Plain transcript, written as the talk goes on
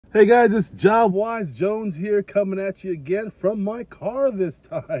Hey guys, it's Job Wise Jones here coming at you again from my car this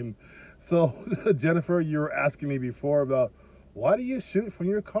time. So, Jennifer, you were asking me before about why do you shoot from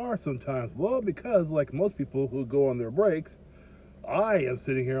your car sometimes? Well, because like most people who go on their breaks, I am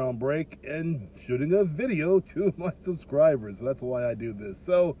sitting here on break and shooting a video to my subscribers. So that's why I do this.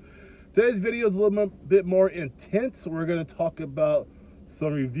 So, today's video is a little bit more intense. We're going to talk about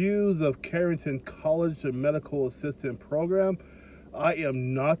some reviews of Carrington College Medical Assistant program. I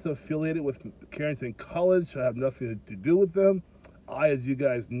am not affiliated with Carrington College. I have nothing to do with them. As you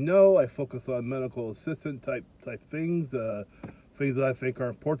guys know, I focus on medical assistant type things, things that I think are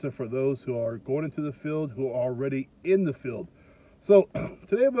important for those who are going into the field, who are already in the field. So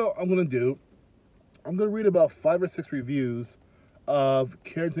today, what I'm going to read about 5 or 6 reviews of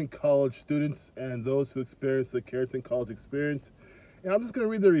Carrington College students and those who experience the Carrington College experience. And I'm just going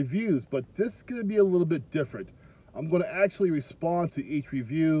to read the reviews, but this is going to be a little bit different. I'm going to actually respond to each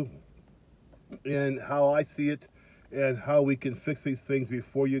review and how I see it and how we can fix these things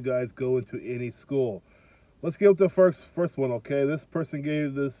before you guys go into any school. Let's get with the first one, okay? This person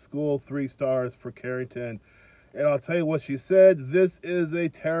gave this school 3 stars for Carrington. And I'll tell you what she said. This is a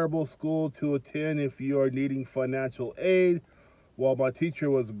terrible school to attend if you are needing financial aid. While my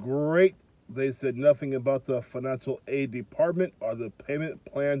teacher was great, they said nothing about the financial aid department or the payment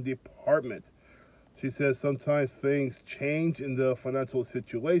plan department. She says sometimes things change in the financial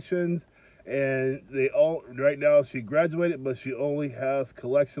situations, and right now she graduated, but she only has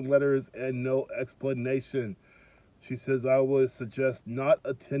collection letters and no explanation. She says, I would suggest not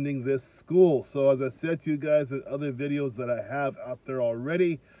attending this school. So as I said to you guys in other videos that I have out there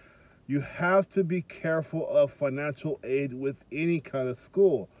already, you have to be careful of financial aid with any kind of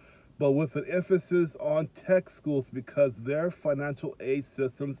school, but with an emphasis on tech schools because their financial aid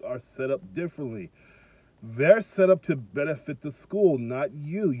systems are set up differently. They're set up to benefit the school, not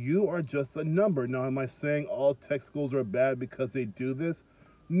you. You are just a number. Now, am I saying all tech schools are bad because they do this?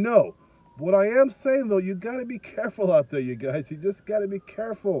 No. What I am saying, though, you got to be careful out there, you guys. You just got to be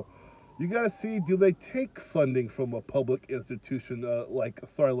careful. You got to see, do they take funding from a public institution like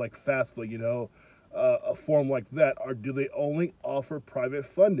FAFSA, a form like that, or do they only offer private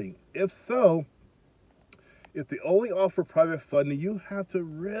funding? If so, if they only offer private funding, you have to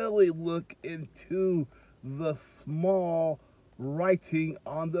really look into the small writing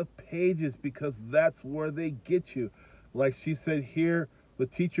on the pages because that's where they get you. Like she said here, the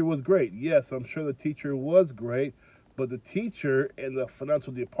teacher was great. Yes, I'm sure the teacher was great, but the teacher and the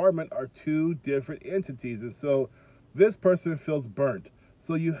financial department are 2 different entities. And so this person feels burnt.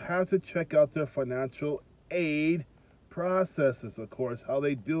 So you have to check out their financial aid processes, of course, how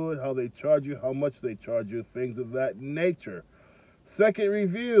they do it, how they charge you, how much they charge you, things of that nature. Second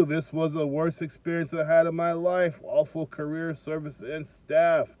review, this was the worst experience I had in my life. Awful career service and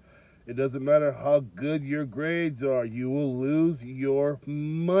staff. It doesn't matter how good your grades are, you will lose your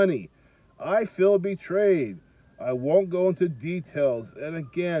money. I feel betrayed. I won't go into details. And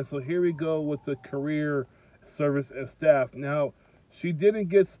again, so here we go with the career service and staff. Now, she didn't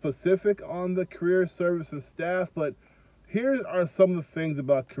get specific on the career service and staff, but here are some of the things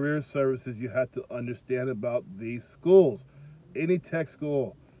about career services you have to understand about these schools. Any tech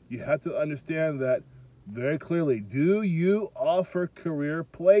school, you have to understand that very clearly. Do you offer career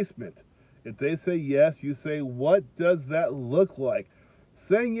placement? If they say yes, you say, what does that look like?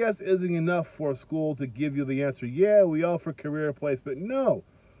 Saying yes isn't enough for a school to give you the answer, yeah, we offer career placement. No,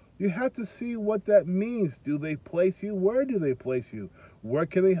 you have to see what that means. Do they place you? Where do they place you? Where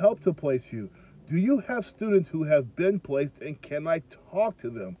can they help to place you? Do you have students who have been placed and can I talk to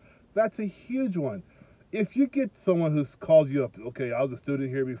them? That's a huge one. If you get someone who calls you up, okay, I was a student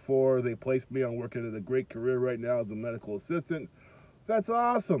here before, they placed me, I'm working at a great career right now as a medical assistant, that's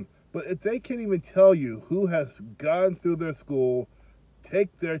awesome. But if they can't even tell you who has gone through their school,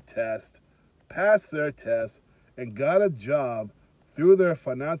 take their test, passed their test, and got a job through their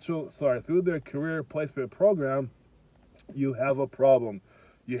through their career placement program, you have a problem.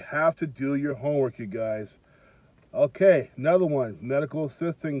 You have to do your homework, you guys. Okay, another one, medical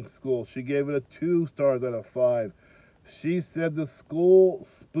assisting school. She gave it a 2 stars out of 5. She said the school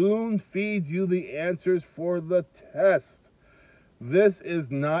spoon feeds you the answers for the test. This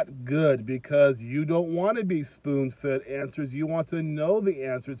is not good because you don't want to be spoon-fed answers. You want to know the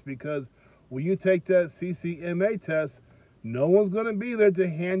answers because when you take that CCMA test, no one's going to be there to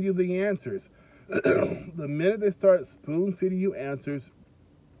hand you the answers. The minute they start spoon-feeding you answers,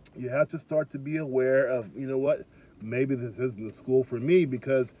 you have to start to be aware of, you know what, maybe this isn't the school for me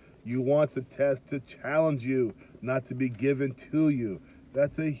because you want the test to challenge you, not to be given to you.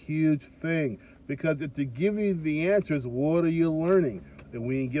 That's a huge thing because if they give you the answers, what are you learning? And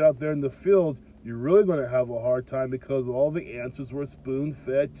when you get out there in the field, you're really going to have a hard time because all the answers were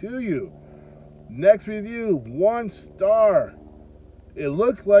spoon-fed to you. Next review, 1 star. It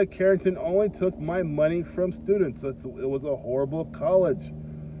looks like Carrington only took my money from students. It was a horrible college.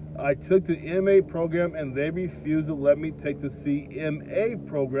 I took the MA program and they refused to let me take the CMA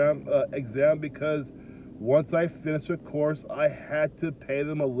program exam because once I finished the course, I had to pay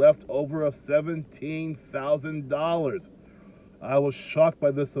them a leftover of $17,000. I was shocked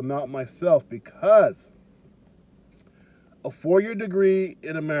by this amount myself because a 4-year degree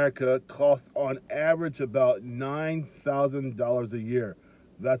in America costs on average about $9,000 a year.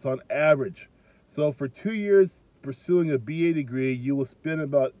 That's on average. So for 2 years pursuing a BA degree, you will spend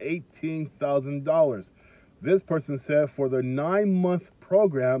about $18,000. This person said for their 9-month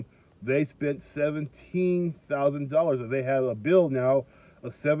program, they spent $17,000. They have a bill now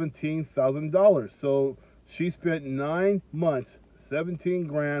of $17,000. So she spent 9 months, 17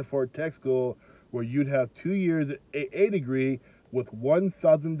 grand for a tech school where you'd have 2 years a degree with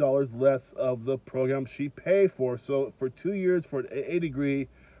 $1,000 less of the program she paid for. So for 2 years for a degree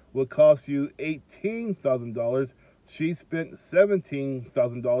will cost you $18,000. She spent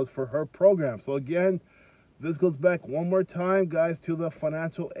 $17,000 for her program. So again, this goes back one more time, guys, to the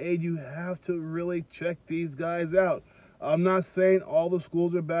financial aid. You have to really check these guys out. I'm not saying all the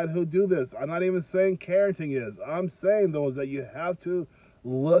schools are bad who do this. I'm not even saying Carrington is. I'm saying, though, is that you have to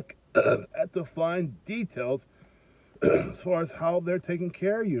look at the fine details as far as how they're taking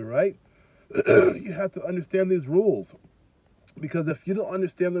care of you, right? You have to understand these rules. Because if you don't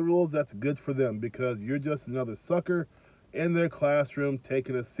understand the rules, that's good for them because you're just another sucker in their classroom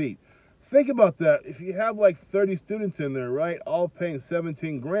taking a seat. Think about that. If you have like 30 students in there, right, all paying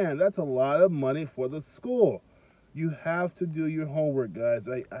 17 grand, that's a lot of money for the school. You have to do your homework, guys.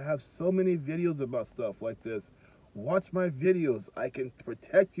 I have so many videos about stuff like this. Watch my videos. I can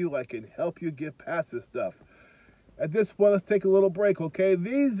protect you. I can help you get past this stuff. At this point, let's take a little break, okay?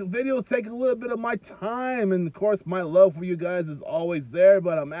 These videos take a little bit of my time, and of course, my love for you guys is always there,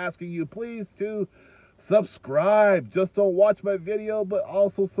 but I'm asking you, please, to subscribe. Just don't watch my video, but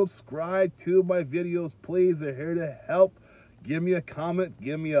also subscribe to my videos, please. They're here to help. Give me a comment,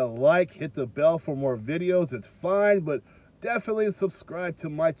 give me a like, hit the bell for more videos. It's fine, but definitely subscribe to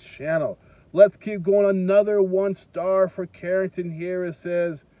my channel. Let's keep going. Another 1 star for Carrington here. It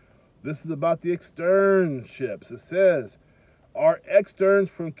says, this is about the externships. It says, our externs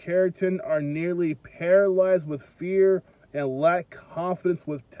from Carrington are nearly paralyzed with fear and lack confidence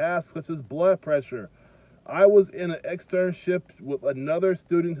with tasks such as blood pressure. I was in an externship with another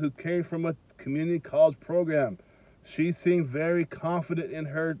student who came from a community college program. She seemed very confident in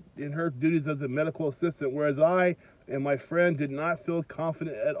her duties as a medical assistant, whereas I and my friend did not feel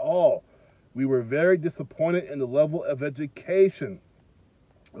confident at all. We were very disappointed in the level of education.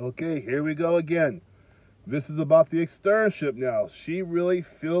 Okay, here we go again. This is about the externship now. She really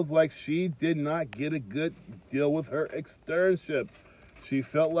feels like she did not get a good deal with her externship. She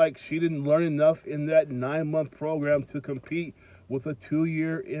felt like she didn't learn enough in that 9-month program to compete with a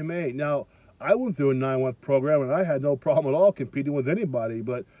 2-year MA. Now, I went through a 9-month program and I had no problem at all competing with anybody,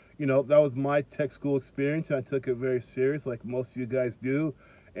 but you know, that was my tech school experience. I took it very serious like most of you guys do,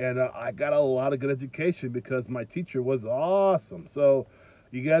 and I got a lot of good education because my teacher was awesome. So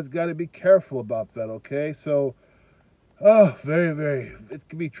you guys got to be careful about that, okay? So it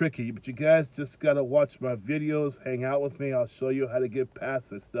can be tricky, but you guys just got to watch my videos, hang out with me. I'll show you how to get past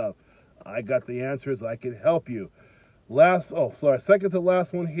this stuff. I got the answers. I can help you. Second to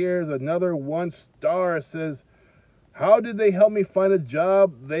last one here is another 1 star. It says, how did they help me find a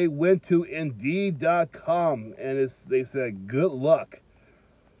job? They went to Indeed.com and they said, good luck.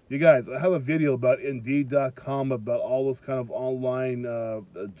 You guys, I have a video about Indeed.com, about all those kind of online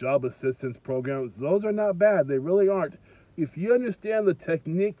job assistance programs. Those are not bad. They really aren't. If you understand the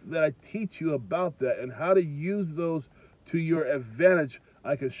technique that I teach you about that and how to use those to your advantage,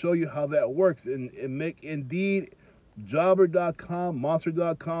 I can show you how that works and make Indeed, Jobber.com,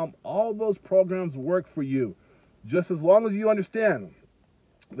 Monster.com, all those programs work for you. Just as long as you understand,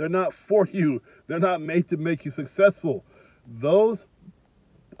 they're not for you. They're not made to make you successful. Those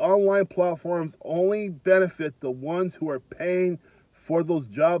online platforms only benefit the ones who are paying for those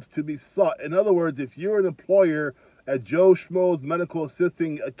jobs to be sought. In other words, if you're an employer at Joe Schmo's Medical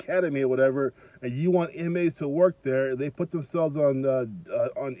Assisting Academy or whatever, and you want MAs to work there, they put themselves on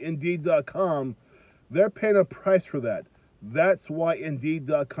Indeed.com, they're paying a price for that. That's why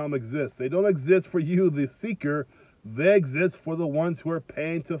Indeed.com exists. They don't exist for you, the seeker. They exist for the ones who are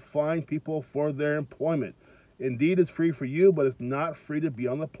paying to find people for their employment. Indeed is free for you, but it's not free to be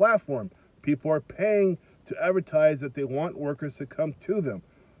on the platform. People are paying to advertise that they want workers to come to them.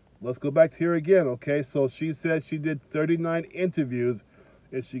 Let's go back to here again, okay? So she said she did 39 interviews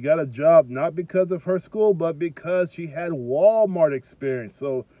and she got a job not because of her school, but because she had Walmart experience.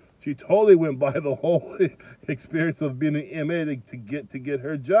 So she totally went by the whole experience of being an MA to get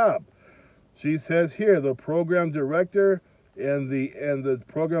her job. She says here the program director and the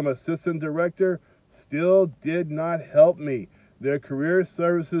program assistant director still did not help me. Their career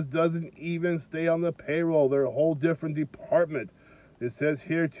services doesn't even stay on the payroll. They're a whole different department. It says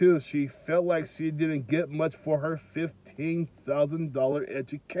here too, she felt like she didn't get much for her $15,000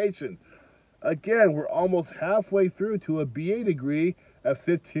 education. Again, we're almost halfway through to a BA degree at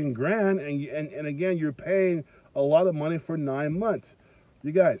 15 grand, and again, you're paying a lot of money for 9 months.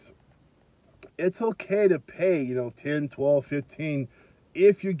 You guys, it's okay to pay, 10, 12, 15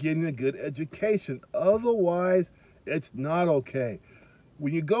 if you're getting a good education. Otherwise, it's not okay.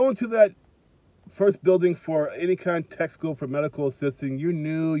 When you go into that first building for any kind of tech school for medical assisting, you're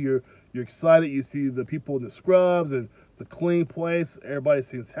new, you're excited, you see the people in the scrubs and the clean place, everybody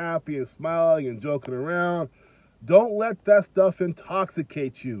seems happy and smiling and joking around. Don't let that stuff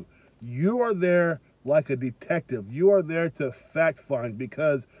intoxicate you. You are there like a detective. You are there to fact find,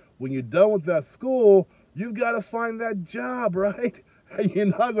 because when you're done with that school, you've got to find that job, right? And you're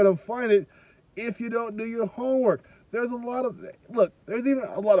not going to find it if you don't do your homework. There's even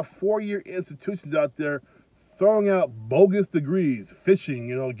a lot of 4-year institutions out there throwing out bogus degrees, fishing,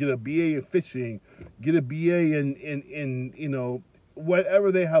 get a BA in fishing, get a BA in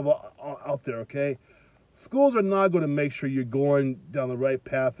whatever they have out there, okay? Schools are not going to make sure you're going down the right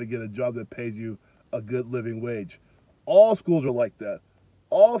path to get a job that pays you a good living wage. All schools are like that.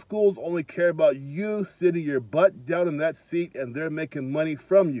 All schools only care about you sitting your butt down in that seat and they're making money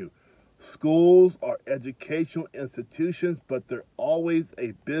from you. Schools are educational institutions, but they're always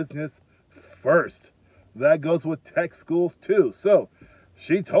a business first. That goes with tech schools too. So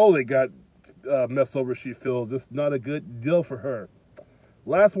she totally got messed over, she feels. It's not a good deal for her.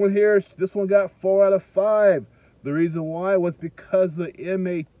 Last one here, this one got 4 out of 5. The reason why was because the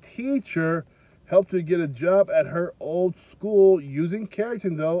MA teacher helped her get a job at her old school using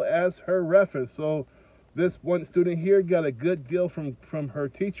Carrington, though, as her reference. So this one student here got a good deal from her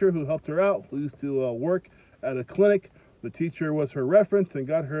teacher who helped her out, who used to work at a clinic. The teacher was her reference and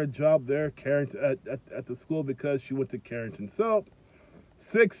got her a job there at the school because she went to Carrington. So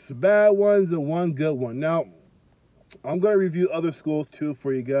 6 bad ones and 1 good one. Now, I'm going to review other schools too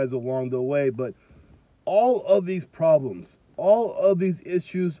for you guys along the way, but all of these problems, all of these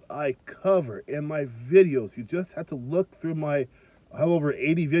issues I cover in my videos. You just have to look through I have over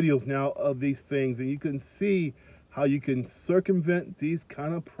 80 videos now of these things, and you can see how you can circumvent these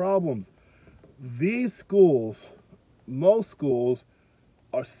kind of problems. These schools, most schools,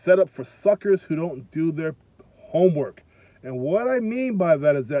 are set up for suckers who don't do their homework. And what I mean by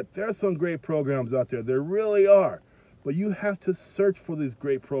that is that there's some great programs out there. There really are. But you have to search for these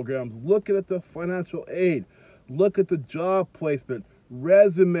great programs. Look at the financial aid. Look at the job placement,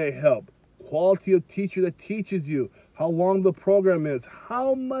 resume help, quality of teacher that teaches you, how long the program is,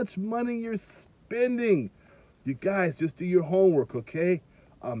 how much money you're spending. You guys, just do your homework, okay?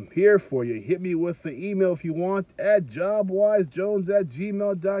 I'm here for you. Hit me with the email if you want at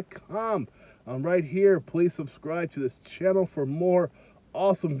jobwisejones@gmail.com. I'm right here. Please subscribe to this channel for more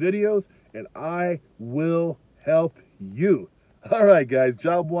awesome videos, and I will help you. All right, guys.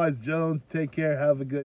 JobWise Jones. Take care. Have a good